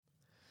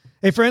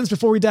Hey friends,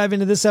 before we dive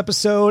into this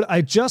episode,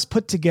 I just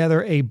put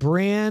together a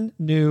brand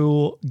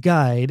new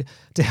guide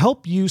to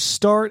help you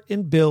start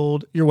and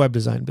build your web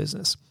design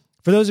business.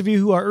 For those of you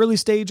who are early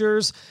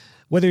stagers,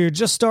 whether you're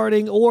just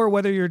starting or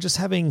whether you're just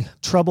having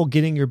trouble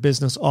getting your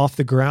business off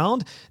the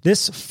ground,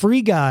 this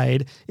free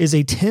guide is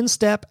a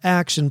 10-step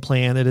action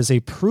plan that is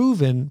a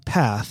proven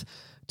path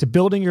to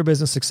building your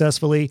business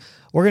successfully.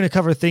 We're going to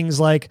cover things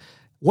like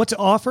what to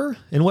offer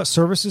and what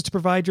services to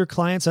provide your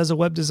clients as a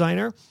web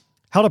designer,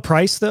 how to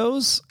price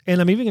those, and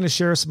I'm even going to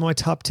share some of my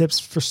top tips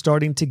for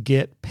starting to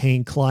get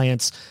paying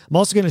clients. I'm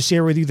also going to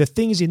share with you the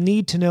things you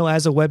need to know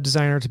as a web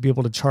designer to be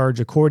able to charge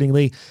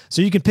accordingly.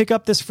 So you can pick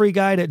up this free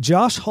guide at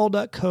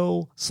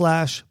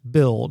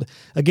joshhall.co/build.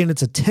 Again,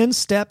 it's a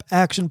 10-step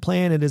action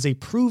plan. It is a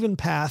proven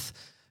path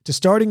to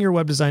starting your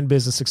web design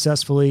business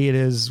successfully. It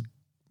is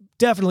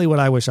definitely what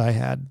I wish I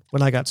had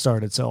when I got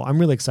started. So I'm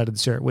really excited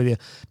to share it with you.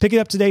 Pick it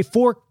up today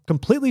for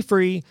completely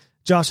free.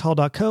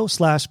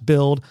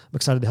 joshhall.co/build. I'm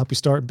excited to help you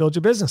start and build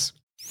your business.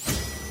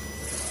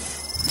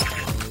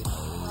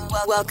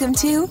 Welcome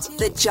to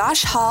the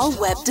Josh Hall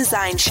Web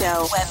Design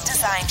Show.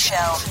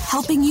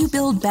 Helping you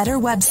build better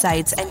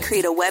websites and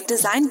create a web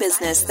design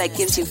business that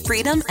gives you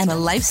freedom and a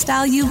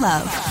lifestyle you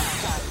love.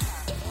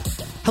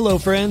 Hello,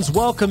 friends.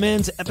 Welcome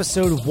into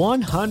episode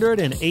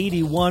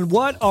 181.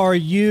 What are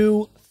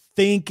you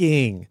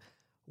thinking?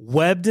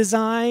 Web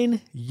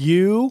design?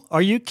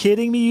 Are you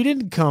kidding me? You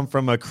didn't come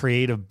from a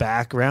creative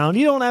background.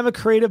 You don't have a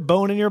creative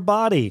bone in your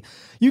body.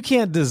 You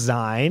can't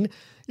design.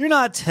 You're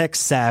not tech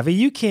savvy.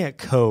 You can't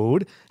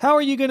code. How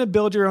are you going to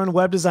build your own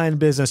web design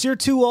business? You're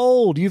too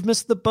old. You've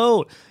missed the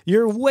boat.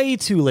 You're way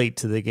too late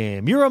to the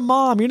game. You're a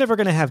mom. You're never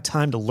going to have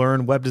time to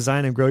learn web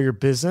design and grow your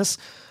business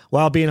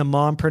while being a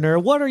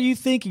mompreneur. What are you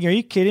thinking? Are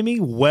you kidding me?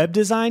 Web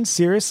design?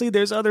 Seriously?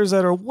 There's others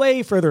that are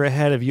way further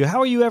ahead of you. How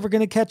are you ever going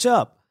to catch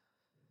up?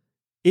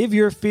 If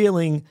you're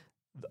feeling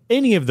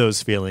any of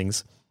those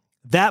feelings,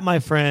 that, my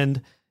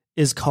friend,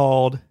 is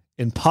called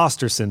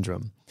imposter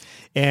syndrome.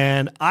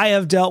 And I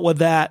have dealt with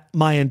that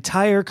my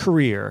entire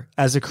career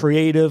as a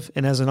creative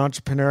and as an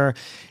entrepreneur.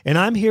 And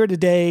I'm here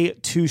today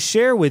to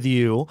share with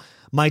you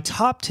my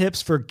top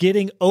tips for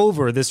getting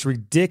over this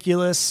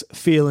ridiculous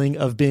feeling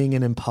of being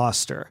an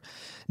imposter.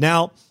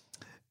 Now,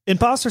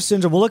 imposter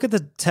syndrome, we'll look at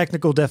the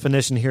technical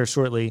definition here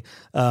shortly.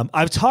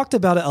 I've talked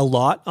about it a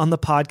lot on the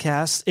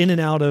podcast, in and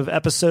out of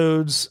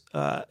episodes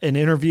and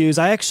interviews.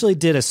 I actually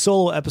did a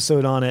solo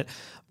episode on it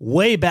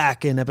way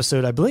back in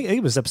episode, I believe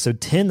it was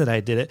episode 10 that I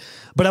did it.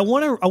 But I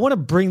want to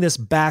bring this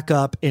back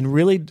up and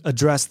really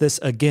address this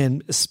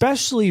again,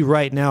 especially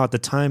right now at the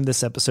time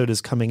this episode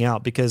is coming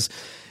out, because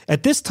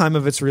at this time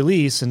of its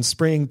release in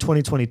spring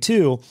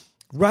 2022,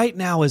 right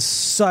now is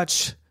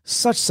such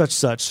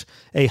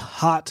a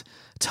hot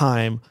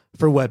time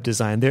for web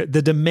design.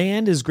 The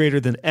demand is greater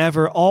than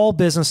ever. All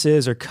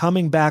businesses are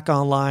coming back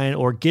online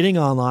or getting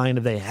online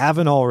if they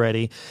haven't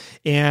already.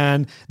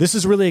 And this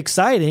is really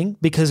exciting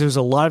because there's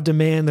a lot of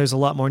demand. There's a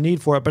lot more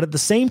need for it. But at the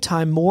same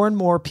time, more and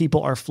more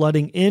people are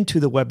flooding into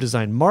the web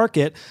design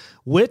market,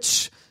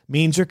 which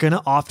means you're going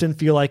to often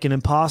feel like an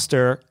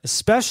imposter,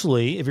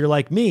 especially if you're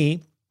like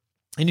me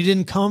and you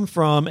didn't come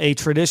from a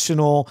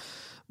traditional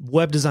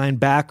web design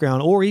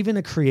background or even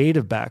a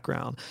creative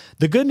background.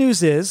 The good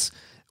news is,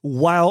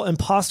 while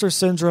imposter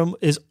syndrome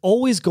is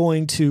always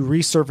going to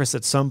resurface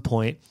at some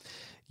point,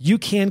 you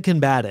can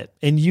combat it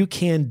and you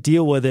can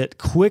deal with it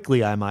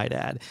quickly, I might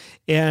add.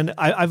 And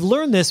I've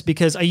learned this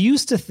because I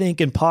used to think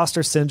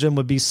imposter syndrome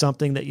would be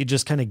something that you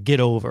just kind of get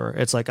over.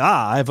 It's like,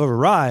 I've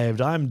arrived.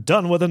 I'm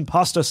done with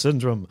imposter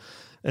syndrome.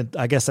 And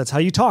I guess that's how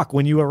you talk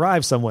when you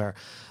arrive somewhere.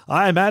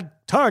 I'm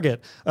at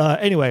Target.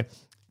 Anyway,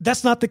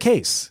 that's not the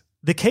case.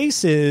 The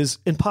case is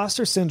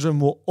imposter syndrome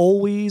will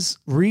always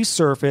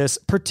resurface,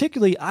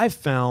 particularly I've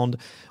found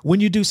when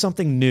you do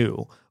something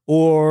new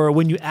or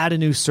when you add a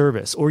new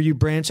service or you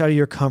branch out of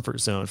your comfort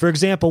zone. For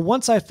example,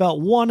 once I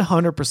felt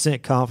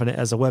 100% confident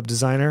as a web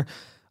designer,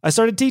 I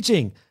started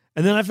teaching.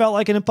 And then I felt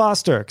like an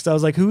imposter because I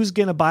was like, who's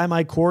going to buy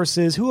my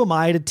courses? Who am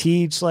I to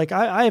teach? Like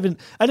I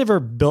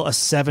never built a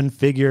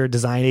 7-figure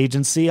design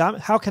agency.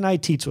 How can I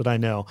teach what I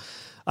know?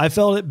 I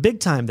felt it big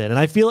time then, and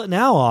I feel it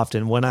now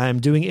often when I'm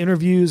doing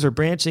interviews or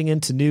branching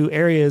into new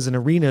areas and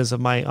arenas of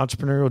my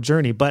entrepreneurial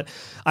journey. But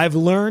I've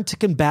learned to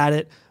combat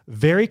it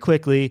very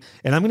quickly,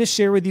 and I'm going to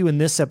share with you in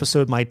this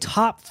episode my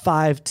top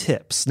 5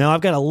 tips. Now,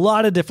 I've got a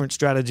lot of different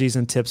strategies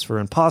and tips for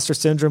imposter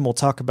syndrome. We'll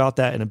talk about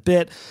that in a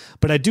bit,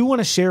 but I do want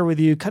to share with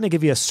you, kind of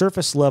give you a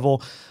surface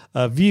level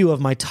view of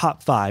my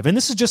top 5. And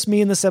this is just me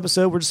in this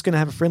episode. We're just going to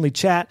have a friendly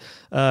chat,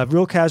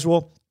 real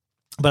casual.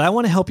 But I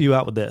want to help you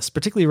out with this,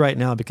 particularly right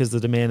now because the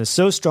demand is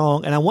so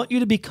strong, and I want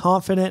you to be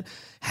confident,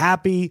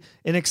 happy,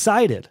 and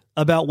excited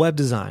about web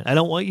design. I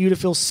don't want you to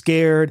feel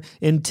scared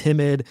and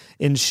timid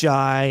and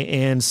shy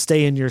and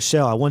stay in your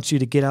shell. I want you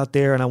to get out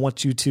there, and I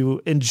want you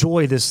to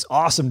enjoy this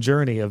awesome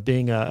journey of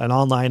being an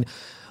online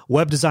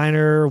web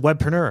designer,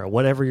 webpreneur,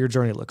 whatever your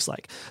journey looks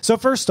like. So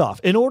first off,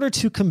 in order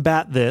to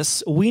combat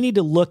this, we need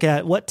to look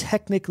at what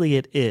technically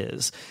it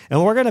is.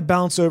 And we're going to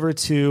bounce over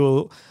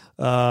to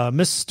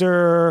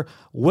Mr.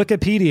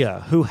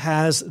 Wikipedia, who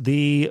has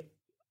the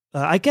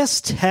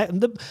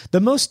the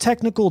most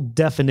technical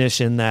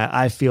definition that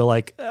I feel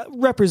like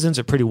represents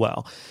it pretty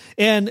well.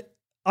 And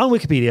on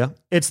Wikipedia,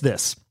 it's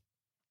this.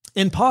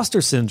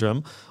 Imposter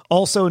syndrome,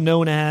 also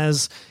known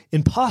as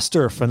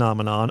imposter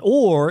phenomenon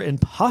or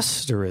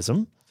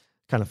imposterism,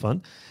 kind of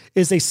fun,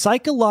 is a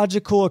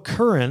psychological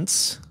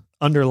occurrence,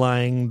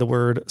 underlying the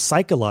word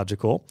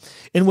psychological,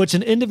 in which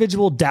an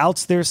individual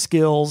doubts their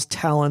skills,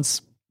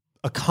 talents,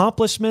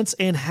 accomplishments,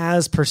 and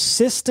has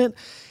persistent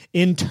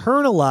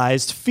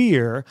internalized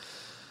fear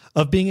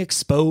of being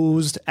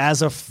exposed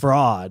as a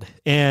fraud.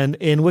 And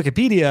in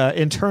Wikipedia,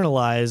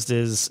 internalized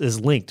is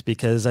linked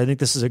because I think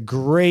this is a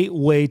great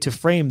way to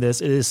frame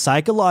this. It is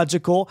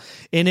psychological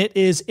and it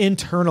is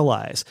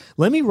internalized.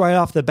 Let me right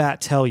off the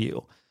bat tell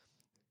you,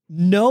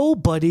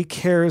 nobody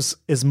cares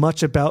as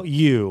much about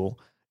you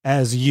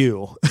as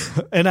you.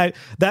 And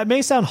that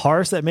may sound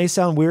harsh, that may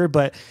sound weird,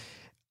 but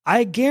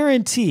I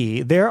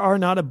guarantee there are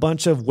not a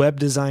bunch of web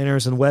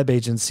designers and web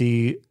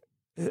agency.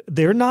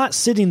 They're not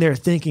sitting there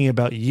thinking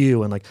about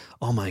you and like,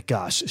 oh my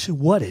gosh,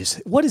 what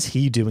is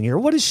he doing here?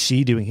 What is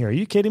she doing here? Are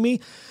you kidding me?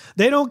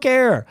 They don't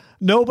care.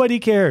 Nobody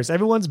cares.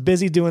 Everyone's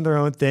busy doing their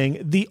own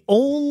thing. The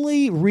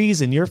only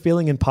reason you're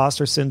feeling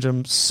imposter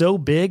syndrome so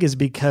big is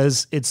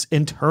because it's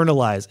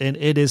internalized and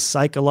it is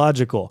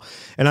psychological.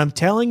 And I'm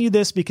telling you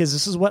this because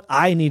this is what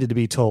I needed to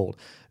be told.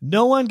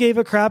 No one gave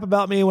a crap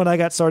about me when I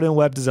got started in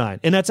web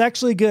design. And that's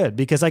actually good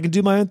because I can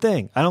do my own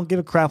thing. I don't give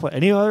a crap what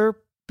any other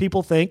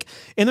people think,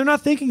 and they're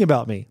not thinking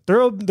about me.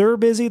 They're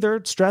busy,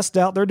 they're stressed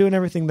out, they're doing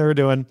everything they're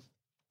doing.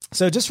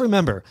 So just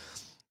remember,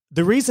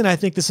 the reason I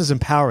think this is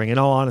empowering, in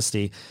all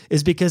honesty,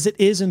 is because it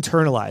is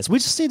internalized. We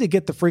just need to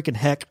get the freaking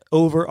heck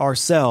over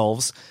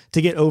ourselves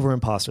to get over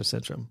imposter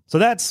syndrome. So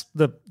that's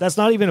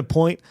not even a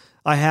point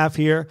I have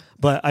here,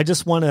 but I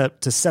just want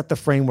to set the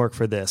framework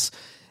for this.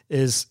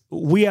 Is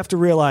we have to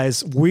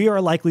realize we are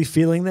likely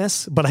feeling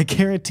this, but I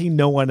guarantee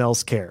no one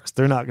else cares.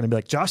 They're not going to be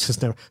like, Josh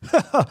is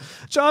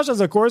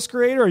a course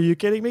creator. Are you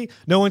kidding me?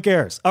 No one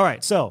cares. All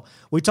right. So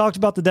we talked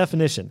about the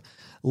definition.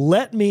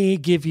 Let me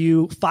give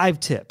you 5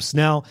 tips.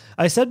 Now,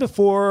 I said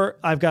before,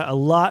 I've got a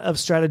lot of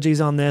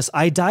strategies on this.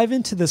 I dive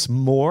into this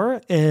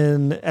more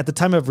at the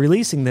time of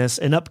releasing this,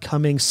 an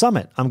upcoming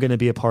summit I'm going to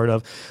be a part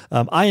of.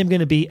 I am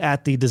going to be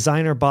at the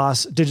Designer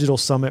Boss Digital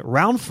Summit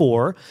Round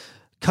 4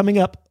 coming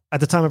up at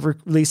the time of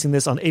releasing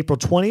this on April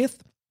 20th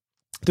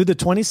through the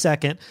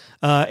 22nd.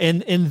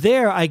 And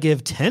there I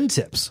give 10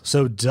 tips,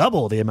 so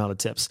double the amount of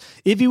tips.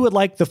 If you would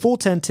like the full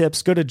 10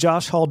 tips, go to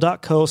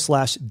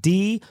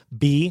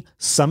joshhall.co/DB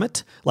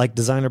Summit, like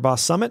Designer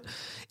Boss Summit,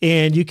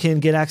 and you can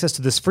get access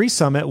to this free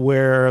summit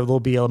where there'll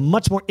be a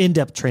much more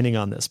in-depth training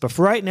on this. But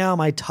for right now,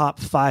 my top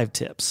 5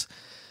 tips.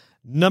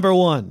 Number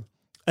 1,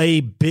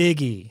 a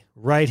biggie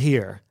right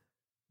here.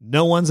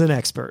 No one's an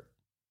expert.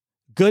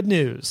 Good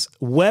news,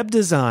 web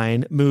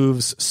design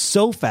moves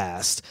so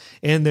fast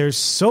and there's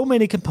so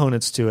many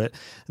components to it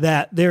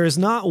that there is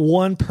not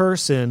one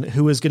person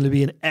who is going to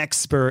be an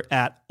expert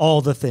at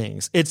all the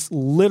things. It's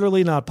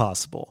literally not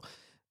possible,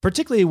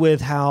 particularly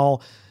with how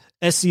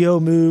SEO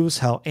moves,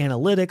 how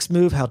analytics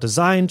move, how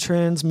design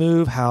trends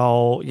move,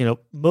 how,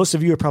 most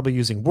of you are probably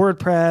using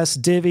WordPress,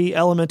 Divi,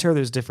 Elementor.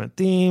 There's different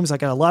themes. I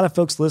got a lot of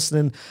folks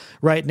listening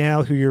right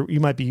now who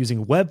you might be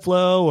using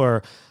Webflow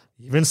or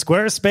even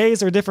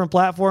Squarespace or different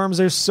platforms.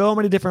 There's so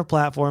many different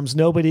platforms.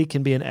 Nobody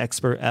can be an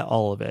expert at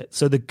all of it.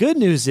 So the good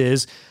news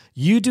is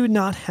you do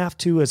not have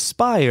to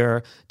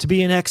aspire to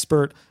be an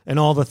expert in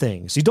all the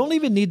things. You don't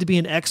even need to be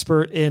an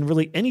expert in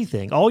really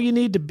anything. All you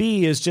need to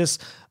be is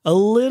just a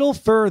little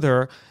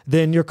further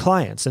than your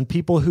clients and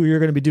people who you're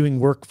going to be doing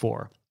work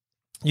for.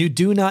 You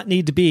do not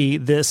need to be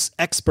this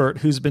expert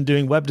who's been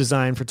doing web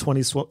design for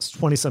 20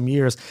 some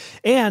years.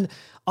 And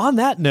on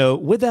that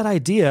note, with that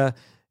idea,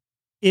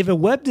 if a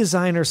web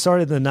designer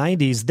started in the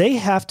 90s, they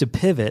have to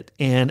pivot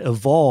and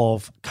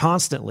evolve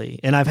constantly.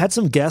 And I've had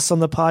some guests on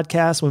the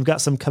podcast. We've got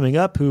some coming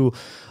up who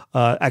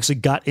actually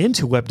got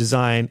into web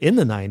design in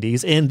the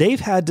 90s, and they've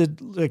had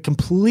to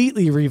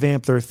completely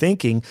revamp their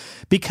thinking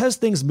because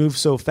things move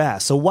so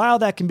fast. So while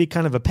that can be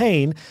kind of a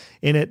pain,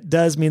 and it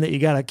does mean that you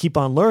got to keep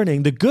on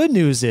learning, the good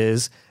news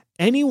is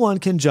anyone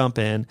can jump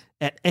in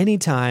at any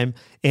time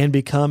and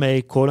become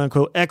a quote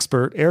unquote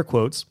expert, air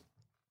quotes,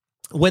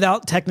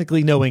 without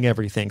technically knowing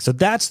everything. So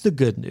that's the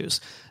good news.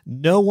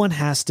 No one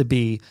has to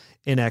be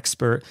an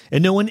expert,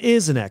 and no one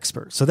is an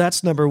expert. So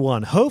that's number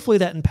one. Hopefully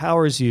that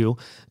empowers you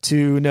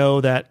to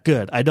know that,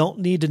 good, I don't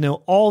need to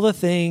know all the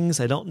things.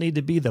 I don't need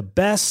to be the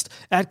best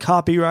at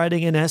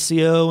copywriting and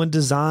SEO and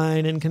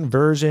design and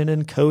conversion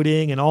and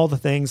coding and all the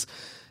things.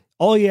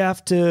 All you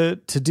have to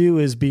do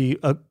is be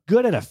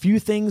good at a few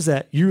things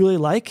that you really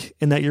like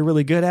and that you're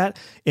really good at,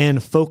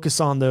 and focus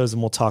on those,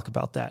 and we'll talk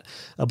about that.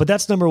 But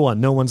that's number one.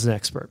 No one's an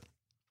expert.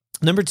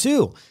 Number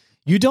two,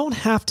 you don't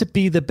have to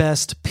be the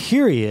best,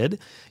 period.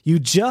 You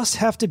just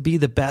have to be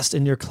the best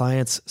in your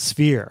client's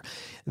sphere.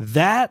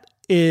 That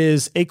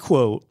is a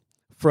quote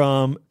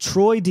from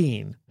Troy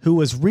Dean, who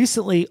was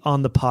recently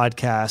on the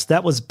podcast.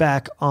 That was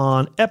back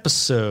on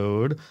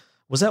episode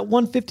Was that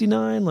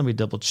 159? Let me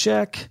double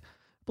check. I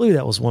believe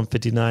that was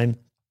 159.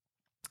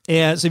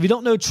 And so if you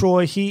don't know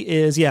Troy, he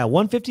is,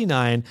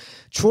 159.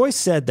 Troy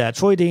said that.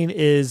 Troy Dean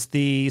is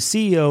the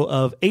CEO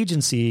of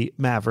Agency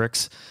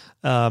Mavericks.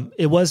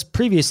 It was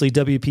previously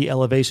WP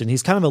Elevation.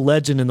 He's kind of a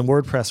legend in the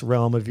WordPress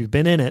realm if you've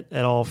been in it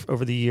at all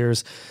over the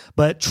years.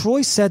 But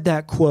Troy said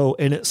that quote,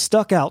 and it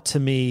stuck out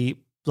to me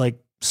like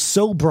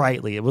so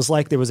brightly. It was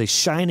like there was a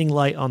shining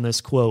light on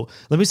this quote.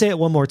 Let me say it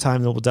one more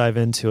time, then we'll dive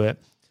into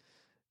it.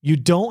 You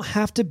don't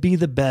have to be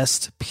the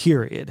best,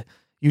 period.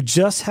 You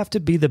just have to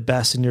be the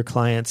best in your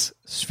client's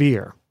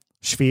sphere.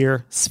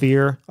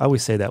 Sphere. I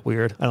always say that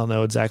weird. I don't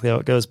know exactly how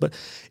it goes, but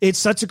it's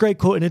such a great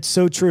quote, and it's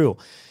so true.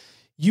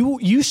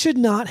 You should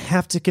not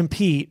have to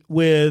compete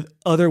with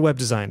other web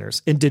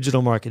designers and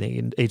digital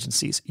marketing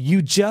agencies.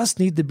 You just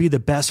need to be the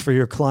best for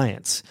your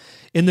clients.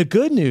 And the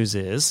good news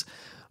is,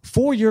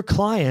 for your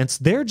clients,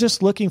 they're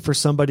just looking for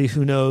somebody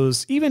who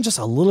knows even just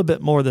a little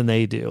bit more than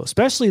they do,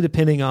 especially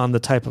depending on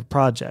the type of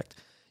project.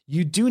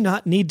 You do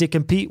not need to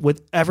compete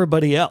with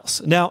everybody else.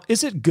 Now,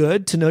 is it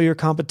good to know your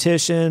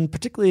competition,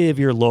 particularly if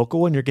you're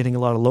local and you're getting a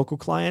lot of local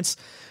clients,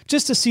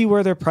 just to see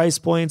where their price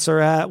points are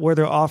at, where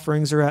their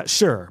offerings are at?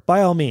 Sure,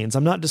 by all means,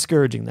 I'm not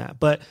discouraging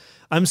that, but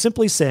I'm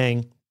simply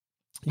saying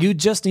you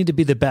just need to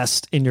be the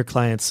best in your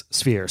client's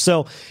sphere.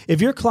 So if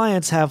your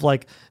clients have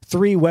like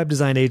 3 web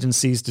design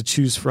agencies to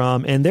choose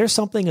from, and there's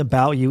something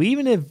about you,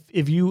 even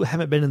if you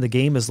haven't been in the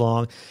game as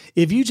long,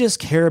 if you just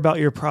care about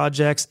your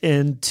projects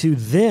and to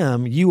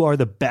them, you are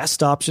the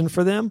best option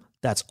for them,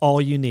 that's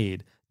all you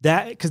need.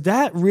 Because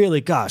that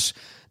really, gosh,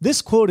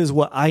 this quote is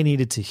what I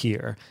needed to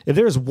hear. If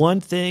there's one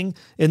thing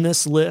in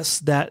this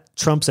list that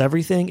trumps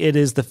everything, it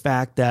is the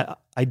fact that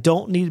I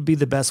don't need to be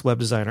the best web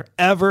designer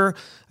ever.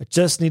 I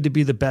just need to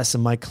be the best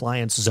in my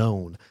client's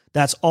zone.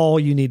 That's all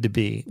you need to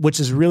be, which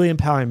is really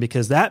empowering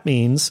because that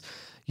means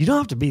you don't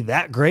have to be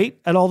that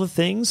great at all the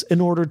things in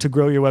order to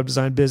grow your web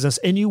design business,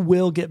 and you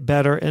will get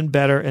better and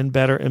better and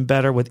better and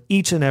better with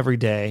each and every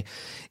day,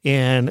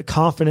 and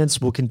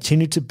confidence will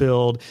continue to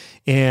build.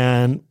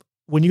 And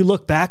when you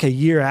look back a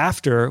year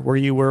after where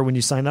you were when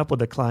you signed up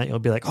with a client, you'll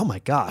be like, oh my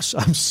gosh,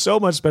 I'm so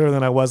much better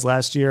than I was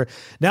last year.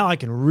 Now I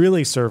can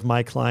really serve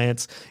my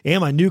clients and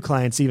my new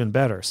clients even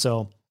better.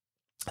 So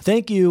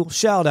thank you.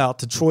 Shout out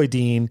to Troy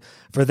Dean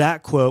for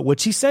that quote,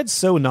 which he said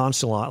so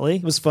nonchalantly.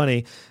 It was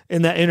funny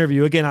in that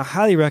interview. Again, I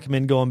highly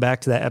recommend going back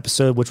to that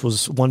episode, which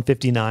was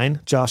 159,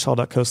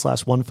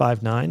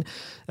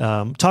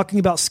 joshhall.co/159, talking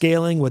about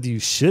scaling, whether you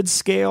should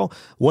scale,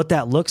 what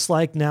that looks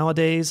like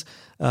nowadays.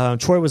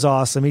 Troy was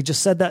awesome. He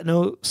just said that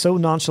so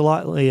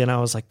nonchalantly, and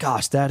I was like,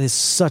 gosh, that is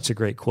such a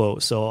great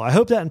quote. So I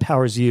hope that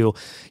empowers you.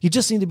 You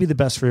just need to be the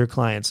best for your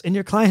clients, and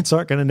your clients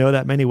aren't going to know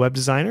that many web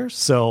designers.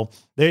 So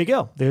there you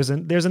go. There's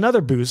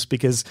another boost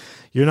because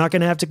you're not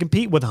going to have to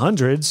compete with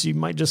hundreds. You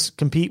might just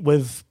compete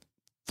with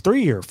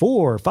 3 or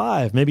 4 or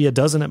 5, maybe a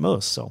dozen at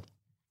most. So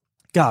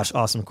gosh,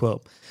 awesome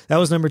quote. That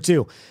was number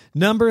 2.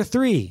 Number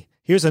 3,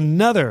 here's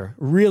another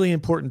really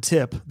important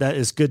tip that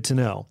is good to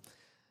know.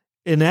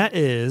 And that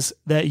is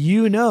that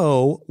you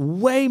know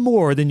way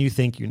more than you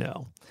think you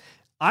know.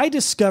 I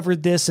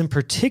discovered this in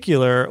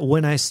particular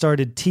when I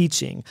started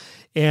teaching.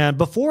 And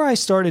before I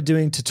started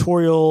doing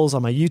tutorials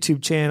on my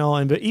YouTube channel,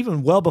 and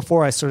even well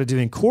before I started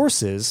doing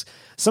courses,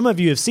 some of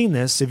you have seen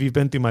this if you've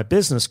been through my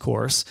business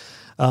course,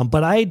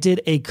 but I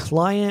did a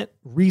client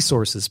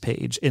resources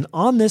page. And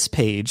on this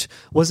page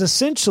was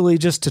essentially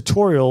just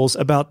tutorials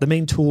about the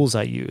main tools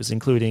I use,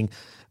 including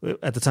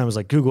at the time it was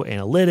like Google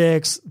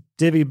Analytics,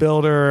 Divi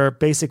Builder,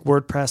 basic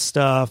WordPress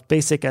stuff,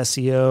 basic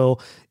SEO,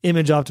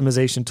 image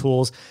optimization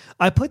tools.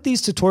 I put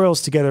these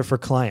tutorials together for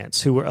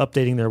clients who were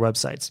updating their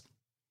websites.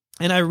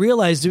 And I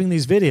realized doing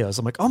these videos,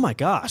 I'm like, oh my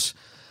gosh,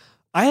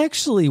 I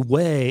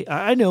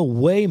know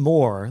way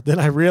more than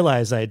I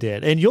realized I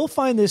did. And you'll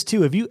find this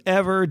too. If you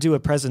ever do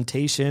a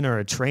presentation or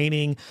a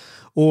training,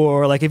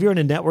 or like if you're in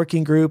a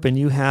networking group and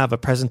you have a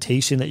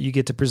presentation that you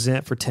get to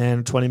present for 10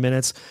 or 20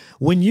 minutes,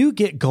 when you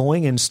get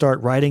going and start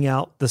writing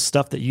out the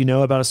stuff that you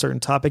know about a certain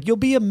topic, you'll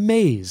be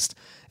amazed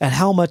at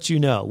how much you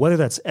know, whether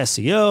that's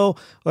SEO,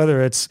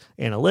 whether it's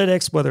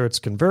analytics, whether it's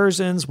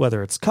conversions,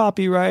 whether it's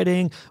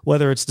copywriting,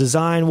 whether it's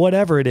design,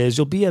 whatever it is,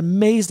 you'll be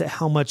amazed at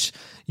how much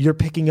you're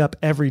picking up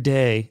every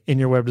day in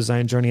your web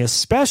design journey,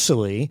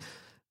 especially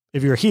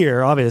if you're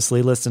here,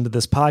 obviously, listen to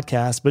this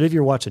podcast, but if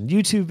you're watching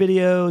YouTube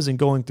videos and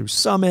going through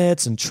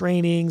summits and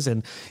trainings,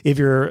 and if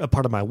you're a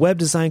part of my web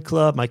design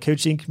club, my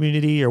coaching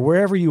community, or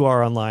wherever you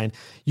are online,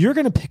 you're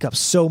going to pick up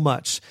so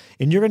much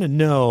and you're going to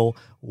know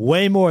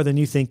way more than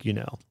you think you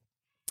know.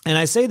 And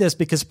I say this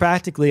because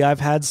practically I've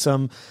had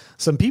some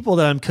people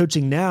that I'm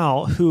coaching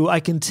now who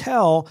I can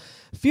tell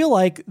feel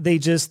like they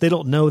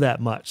don't know that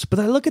much. But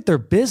I look at their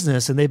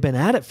business and they've been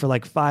at it for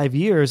like 5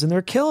 years and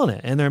they're killing it.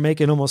 And they're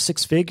making almost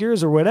 6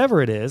 figures or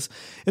whatever it is.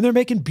 And they're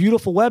making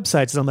beautiful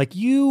websites. And I'm like,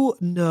 you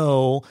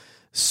know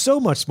so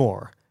much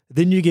more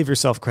than you give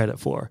yourself credit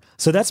for.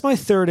 So that's my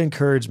third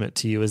encouragement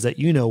to you, is that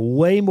you know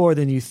way more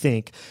than you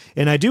think.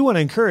 And I do want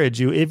to encourage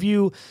you, if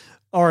you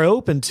are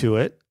open to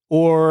it,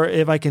 or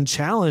if I can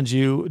challenge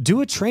you, do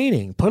a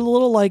training, put a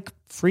little like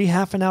free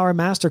half an hour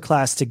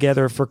masterclass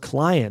together for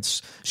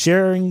clients,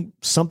 sharing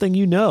something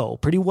you know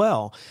pretty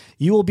well.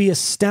 You will be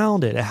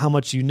astounded at how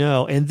much you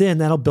know, and then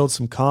that'll build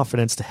some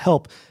confidence to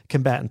help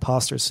combat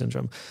imposter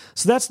syndrome.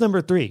 So that's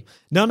number 3.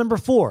 Now, number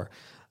 4.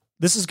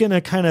 This is going to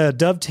kind of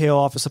dovetail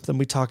off of something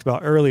we talked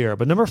about earlier.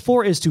 But number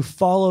 4 is to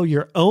follow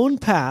your own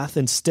path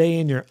and stay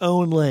in your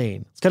own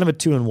lane. It's kind of a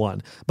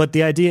 2-in-1, but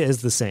the idea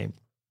is the same.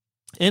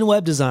 In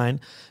web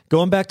design,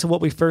 going back to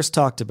what we first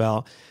talked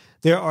about,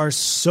 there are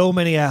so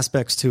many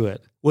aspects to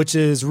it, which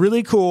is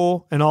really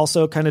cool and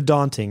also kind of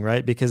daunting,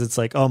 right? Because it's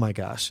like, oh my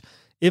gosh,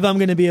 if I'm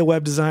going to be a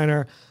web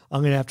designer,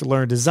 I'm going to have to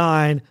learn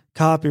design,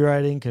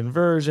 copywriting,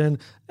 conversion,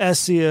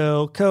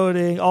 SEO,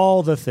 coding,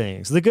 all the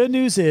things. The good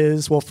news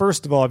is, well,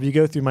 first of all, if you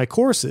go through my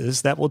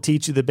courses, that will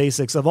teach you the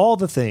basics of all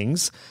the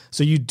things.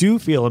 So you do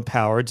feel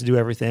empowered to do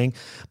everything,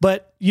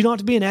 but you don't have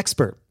to be an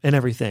expert in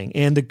everything.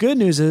 And the good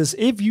news is,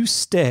 if you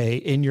stay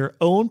in your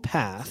own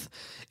path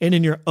and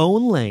in your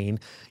own lane,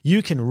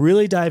 you can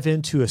really dive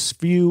into a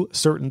few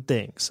certain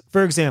things.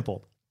 For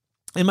example,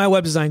 in my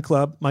web design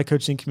club, my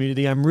coaching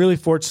community, I'm really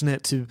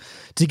fortunate to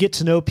get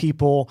to know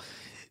people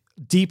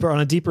on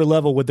a deeper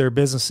level with their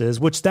businesses,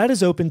 which that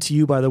is open to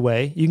you, by the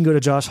way. You can go to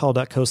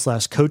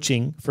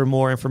joshhall.co/coaching for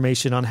more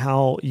information on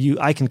how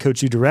I can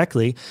coach you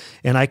directly,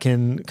 and I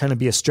can kind of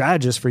be a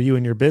strategist for you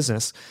and your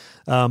business.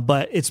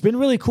 But it's been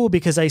really cool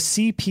because I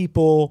see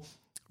people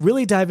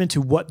really dive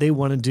into what they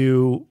want to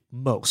do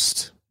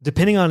most,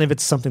 depending on if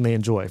it's something they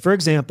enjoy. For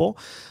example,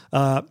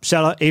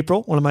 shout out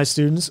April, one of my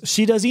students.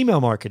 She does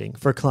email marketing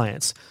for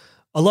clients.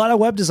 A lot of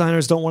web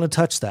designers don't want to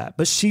touch that,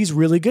 but she's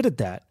really good at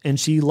that, and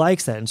she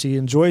likes that, and she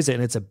enjoys it,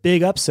 and it's a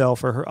big upsell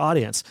for her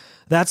audience.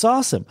 That's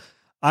awesome.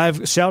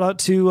 I've shout out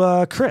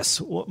to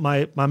Chris,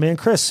 my man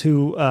Chris,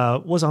 who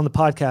was on the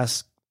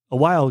podcast a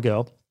while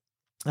ago.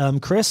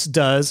 Chris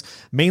does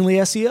mainly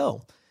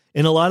SEO.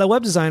 And a lot of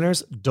web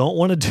designers don't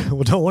want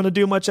to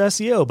do much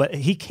SEO, but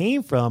he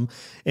came from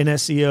an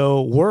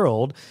SEO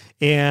world,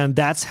 and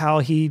that's how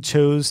he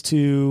chose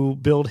to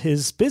build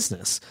his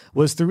business,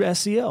 was through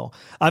SEO.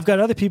 I've got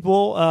other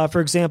people,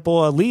 for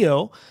example,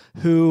 Leo,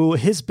 who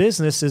his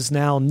business is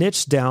now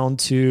niched down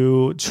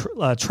to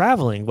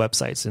traveling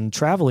websites and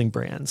traveling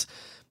brands.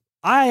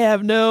 I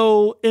have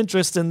no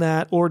interest in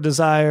that or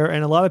desire,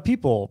 and a lot of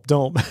people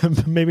don't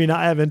maybe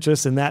not have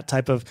interest in that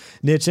type of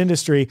niche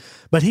industry,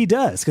 but he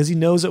does because he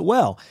knows it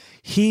well.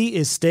 He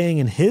is staying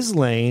in his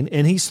lane,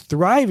 and he's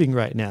thriving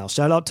right now.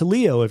 Shout out to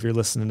Leo if you're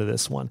listening to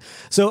this one.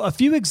 So a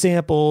few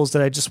examples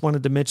that I just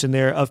wanted to mention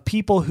there of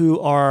people who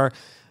are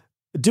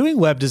doing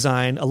web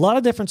design, a lot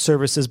of different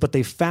services, but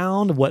they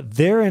found what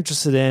they're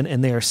interested in,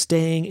 and they are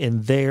staying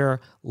in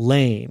their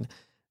lane.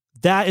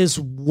 That is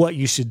what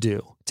you should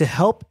do to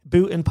help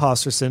boot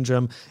imposter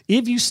syndrome.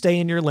 If you stay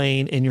in your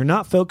lane and you're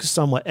not focused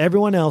on what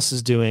everyone else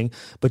is doing,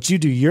 but you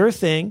do your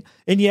thing,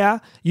 and yeah,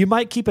 you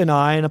might keep an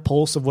eye and a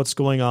pulse of what's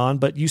going on,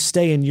 but you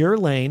stay in your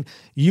lane,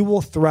 you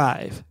will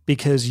thrive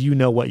because you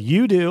know what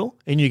you do,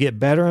 and you get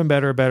better and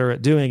better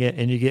at doing it,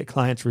 and you get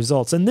clients'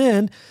 results. And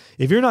then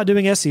if you're not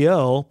doing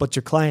SEO, but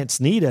your clients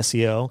need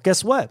SEO,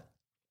 guess what?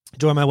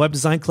 Join my web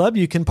design club.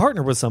 You can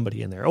partner with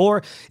somebody in there.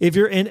 Or if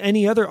you're in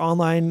any other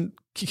online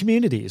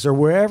communities or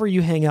wherever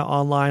you hang out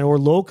online or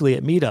locally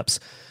at meetups,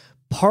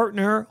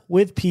 partner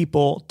with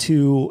people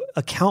to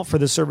account for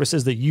the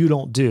services that you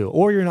don't do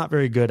or you're not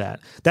very good at.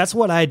 That's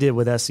what I did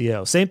with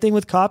SEO. Same thing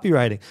with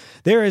copywriting.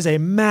 There is a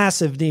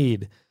massive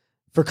need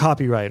for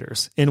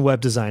copywriters in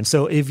web design.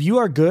 So if you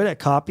are good at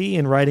copy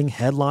and writing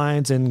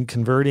headlines and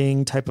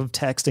converting type of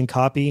text and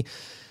copy,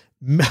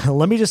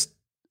 let me just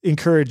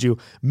encourage you,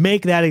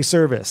 make that a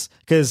service,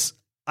 because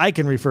I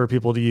can refer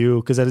people to you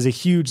because that is a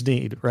huge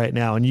need right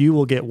now. And you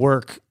will get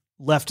work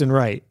left and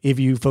right if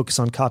you focus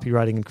on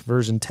copywriting and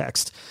conversion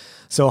text.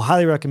 So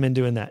highly recommend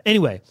doing that.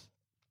 Anyway,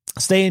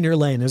 stay in your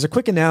lane. There's a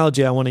quick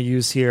analogy I want to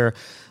use here.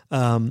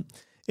 And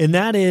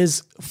that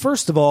is,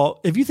 first of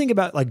all, if you think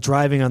about like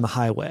driving on the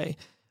highway,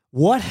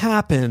 what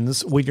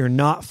happens when you're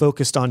not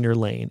focused on your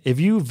lane? If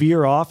you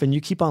veer off and you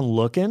keep on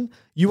looking,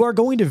 you are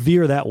going to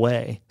veer that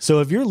way.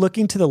 So if you're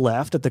looking to the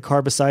left at the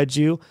car beside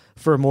you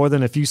for more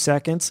than a few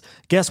seconds,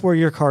 guess where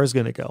your car is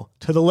going to go?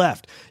 To the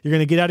left. You're going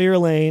to get out of your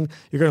lane.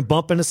 You're going to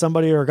bump into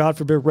somebody or, God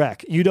forbid,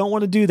 wreck. You don't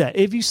want to do that.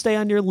 If you stay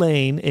on your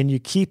lane and you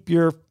keep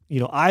your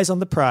eyes on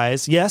the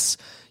prize, yes,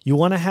 you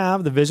want to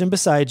have the vision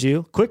beside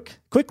you.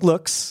 Quick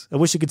looks. I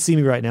wish you could see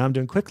me right now. I'm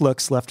doing quick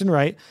looks left and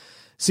right.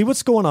 See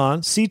what's going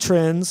on, see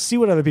trends, see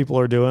what other people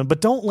are doing,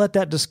 but don't let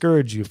that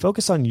discourage you.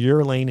 Focus on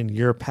your lane and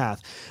your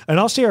path. And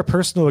I'll share a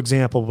personal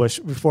example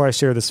before I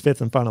share this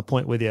fifth and final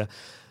point with you.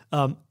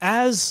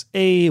 As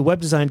a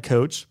web design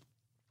coach,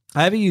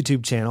 I have a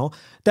YouTube channel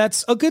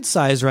that's a good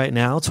size right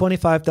now,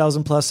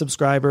 25,000 plus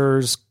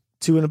subscribers,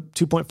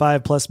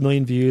 2.5 plus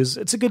million views.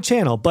 It's a good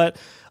channel, but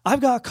I've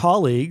got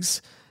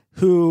colleagues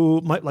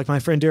who, like my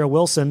friend Daryl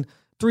Wilson,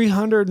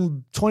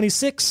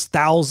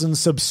 326,000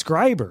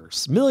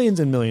 subscribers, millions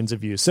and millions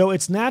of views. So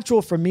it's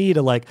natural for me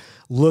to like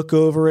look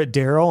over at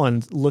Daryl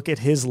and look at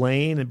his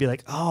lane and be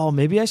like, oh,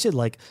 maybe I should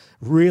like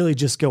really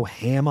just go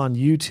ham on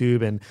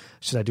YouTube. And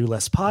should I do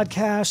less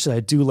podcasts? Should I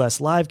do less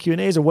live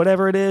Q&As or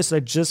whatever it is? Should I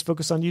just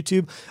focus on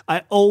YouTube?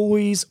 I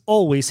always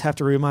have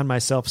to remind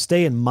myself,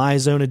 stay in my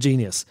zone of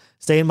genius,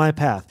 stay in my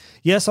path.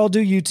 Yes, I'll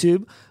do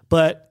YouTube,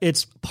 but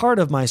it's part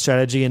of my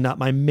strategy and not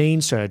my main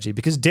strategy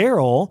because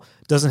Daryl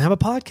doesn't have a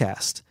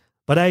podcast,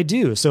 but I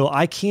do. So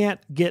I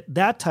can't get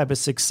that type of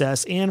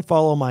success and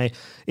build my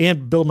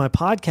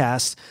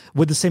podcast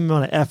with the same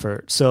amount of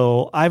effort.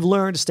 So I've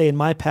learned to stay in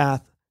my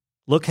path,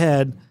 look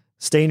ahead,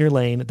 stay in your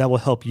lane. That will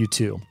help you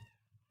too.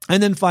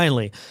 And then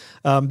finally,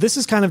 this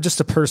is kind of just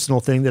a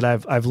personal thing that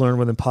I've learned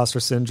with imposter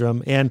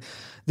syndrome. And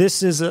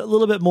this is a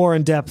little bit more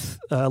in-depth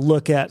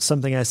look at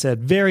something I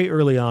said very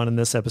early on in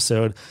this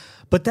episode.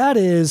 But that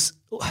is,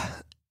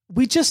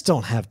 we just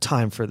don't have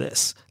time for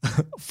this.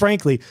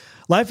 Frankly,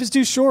 life is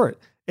too short.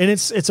 And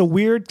it's a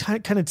weird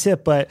kind of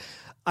tip, but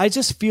I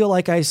just feel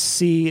like I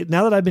see,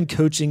 now that I've been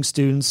coaching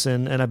students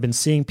and I've been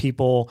seeing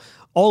people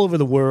all over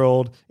the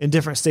world in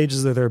different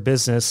stages of their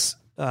business,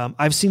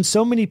 I've seen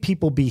so many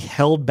people be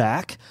held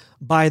back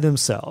by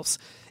themselves.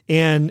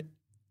 And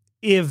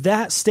if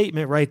that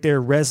statement right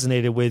there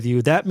resonated with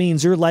you, that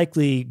means you're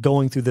likely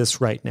going through this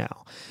right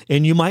now.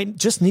 And you might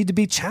just need to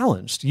be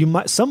challenged.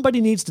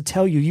 Somebody needs to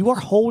tell you are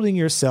holding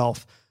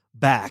yourself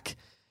back.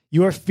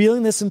 You are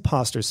feeling this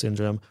imposter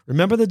syndrome.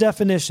 Remember the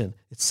definition.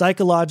 It's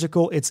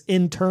psychological. It's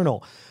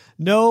internal.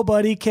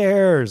 Nobody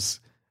cares.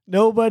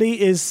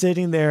 Nobody is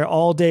sitting there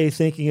all day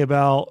thinking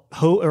about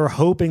or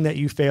hoping that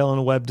you fail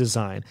in web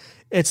design.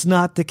 It's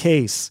not the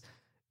case.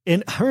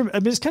 And I mean,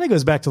 this kind of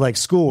goes back to like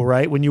school,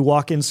 right? When you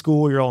walk in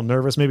school, you're all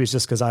nervous. Maybe it's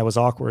just because I was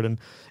awkward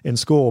in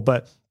school.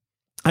 But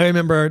I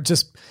remember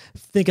just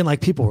thinking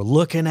like people were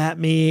looking at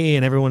me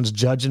and everyone's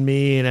judging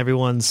me and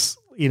everyone's,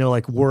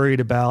 like worried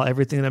about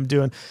everything that I'm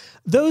doing.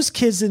 Those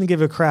kids didn't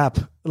give a crap.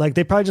 Like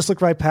they probably just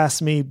looked right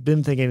past me,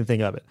 didn't think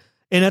anything of it.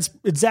 And that's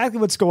exactly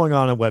what's going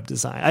on in web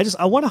design.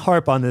 I want to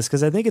harp on this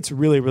because I think it's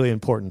really, really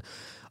important.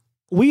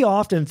 We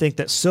often think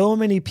that so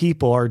many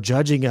people are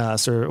judging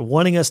us or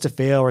wanting us to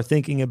fail or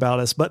thinking about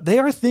us, but they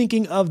are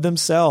thinking of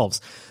themselves.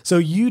 So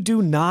you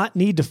do not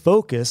need to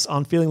focus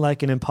on feeling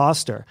like an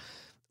imposter.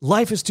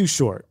 Life is too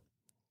short.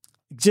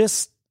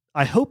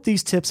 I hope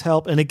these tips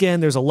help. And again,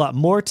 there's a lot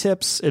more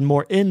tips and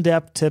more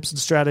in-depth tips and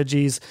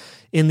strategies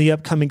in the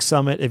upcoming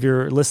summit if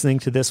you're listening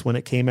to this when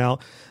it came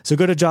out. So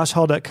go to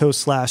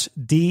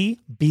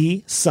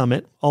joshhall.co/DB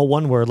Summit, all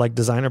one word, like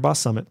Designer Boss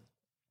Summit.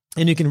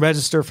 And you can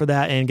register for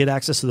that and get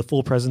access to the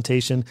full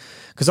presentation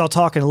because I'll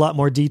talk in a lot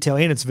more detail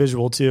and it's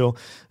visual too.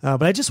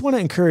 But I just want to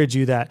encourage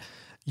you that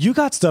you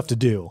got stuff to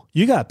do.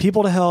 You got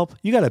people to help.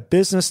 You got a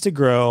business to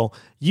grow.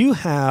 You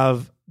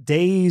have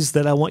days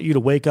that I want you to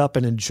wake up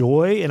and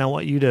enjoy, and I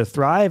want you to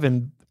thrive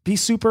and be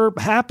super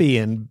happy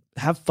and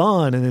have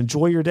fun and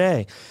enjoy your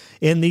day.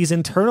 And these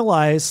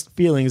internalized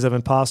feelings of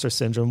imposter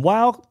syndrome,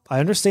 while I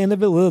understand the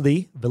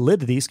validity,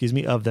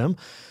 of them,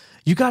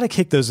 you got to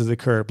kick those to the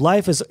curb.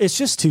 It's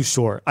just too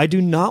short. I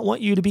do not want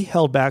you to be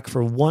held back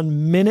for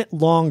 1 minute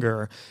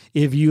longer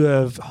if you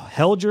have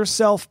held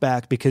yourself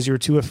back because you're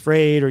too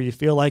afraid or you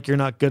feel like you're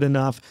not good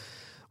enough.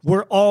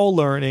 We're all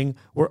learning.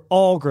 We're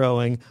all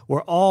growing.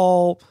 We're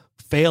all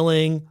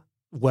failing,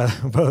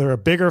 whether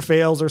bigger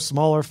fails or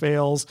smaller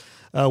fails.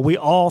 We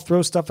all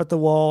throw stuff at the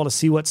wall to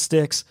see what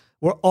sticks.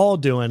 We're all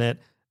doing it.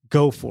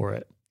 Go for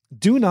it.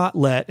 Do not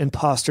let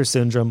imposter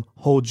syndrome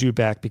hold you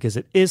back because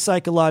it is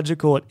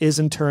psychological, it is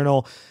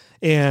internal,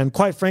 and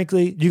quite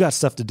frankly, you got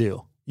stuff to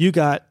do. You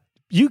got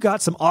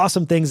some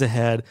awesome things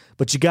ahead,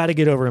 but you got to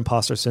get over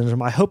imposter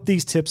syndrome. I hope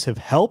these tips have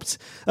helped.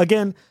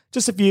 Again,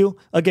 just a few.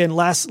 Again,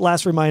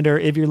 last reminder,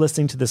 if you're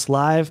listening to this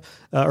live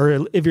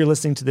or if you're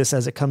listening to this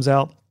as it comes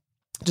out,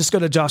 just go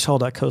to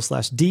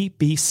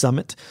joshhall.co/DB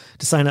Summit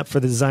to sign up for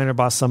the Designer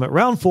Boss Summit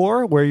Round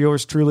 4, where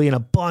yours truly and a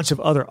bunch of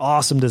other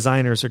awesome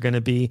designers are going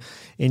to be,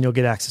 and you'll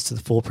get access to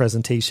the full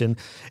presentation.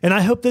 And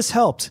I hope this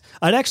helped.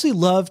 I'd actually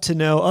love to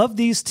know, of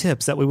these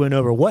tips that we went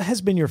over, what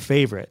has been your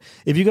favorite?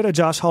 If you go to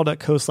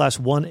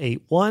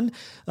joshhall.co/181,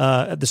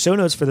 at the show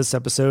notes for this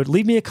episode,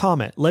 leave me a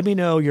comment. Let me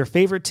know your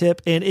favorite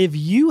tip. And if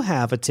you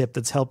have a tip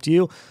that's helped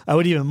you, I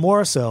would even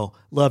more so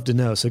love to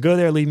know. So go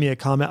there, leave me a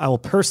comment. I will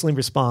personally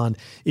respond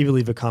if you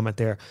leave a comment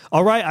there.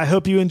 All right. I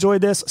hope you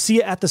enjoyed this. See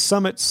you at the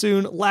summit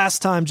soon.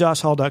 Last time,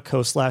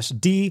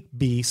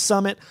 joshhall.co/DB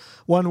Summit,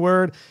 one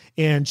word.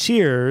 And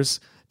cheers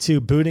to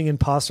booting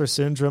imposter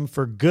syndrome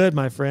for good,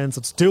 my friends.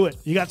 Let's do it.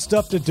 You got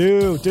stuff to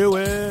do. Do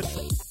it.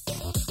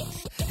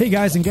 Hey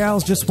guys and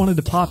gals, just wanted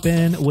to pop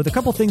in with a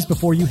couple things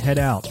before you head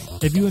out.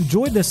 If you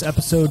enjoyed this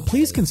episode,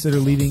 please consider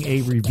leaving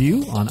a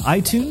review on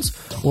iTunes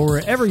or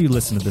wherever you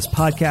listen to this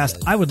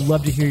podcast. I would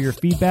love to hear your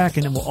feedback,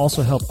 and it will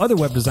also help other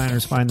web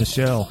designers find the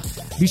show.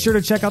 Be sure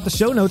to check out the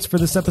show notes for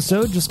this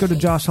episode. Just go to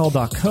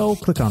joshhall.co,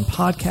 click on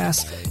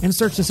podcasts, and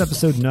search this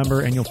episode number,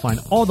 and you'll find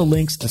all the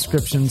links,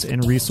 descriptions,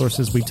 and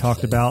resources we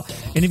talked about.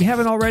 And if you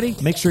haven't already,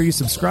 make sure you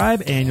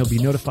subscribe, and you'll be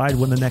notified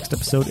when the next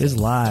episode is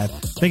live.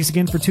 Thanks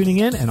again for tuning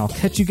in, and I'll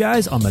catch you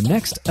guys on the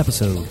next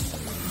episode.